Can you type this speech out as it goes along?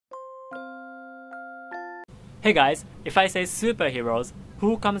Hey guys, if I say superheroes,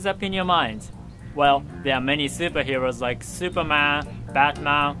 who comes up in your mind? Well, there are many superheroes like Superman,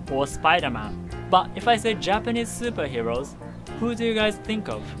 Batman, or Spider-Man. But if I say Japanese superheroes, who do you guys think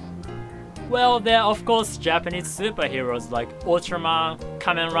of? Well, there are of course Japanese superheroes like Ultraman,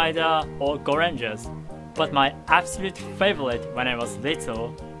 Kamen Rider, or Go Rangers. But my absolute favorite when I was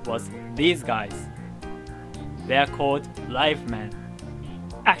little was these guys. They are called Live Men.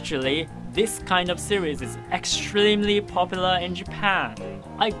 Actually, this kind of series is extremely popular in Japan.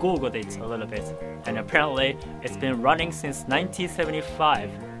 I googled it a little bit, and apparently it's been running since 1975.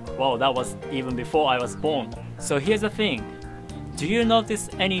 Well, that was even before I was born. So here's the thing. Do you notice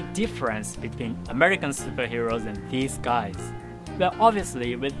any difference between American superheroes and these guys? Well,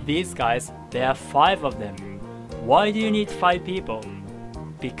 obviously with these guys, there are 5 of them. Why do you need 5 people?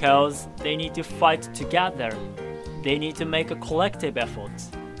 Because they need to fight together. They need to make a collective effort.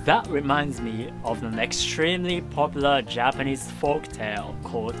 That reminds me of an extremely popular Japanese folktale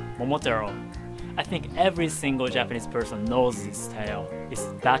called Momotaro. I think every single Japanese person knows this tale. It's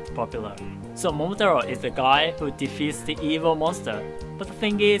that popular. So Momotaro is the guy who defeats the evil monster. But the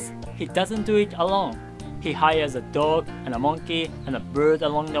thing is, he doesn't do it alone. He hires a dog and a monkey and a bird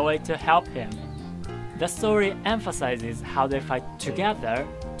along the way to help him. The story emphasizes how they fight together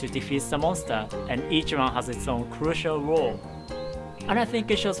to defeat the monster, and each one has its own crucial role. And I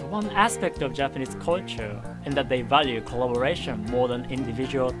think it shows one aspect of Japanese culture in that they value collaboration more than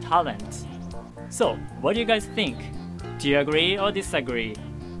individual talent. So, what do you guys think? Do you agree or disagree?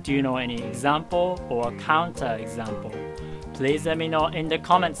 Do you know any example or counter example? Please let me know in the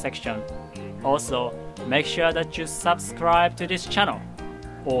comment section. Also, make sure that you subscribe to this channel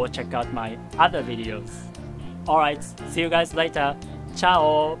or check out my other videos. Alright, see you guys later.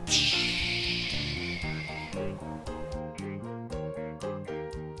 Ciao!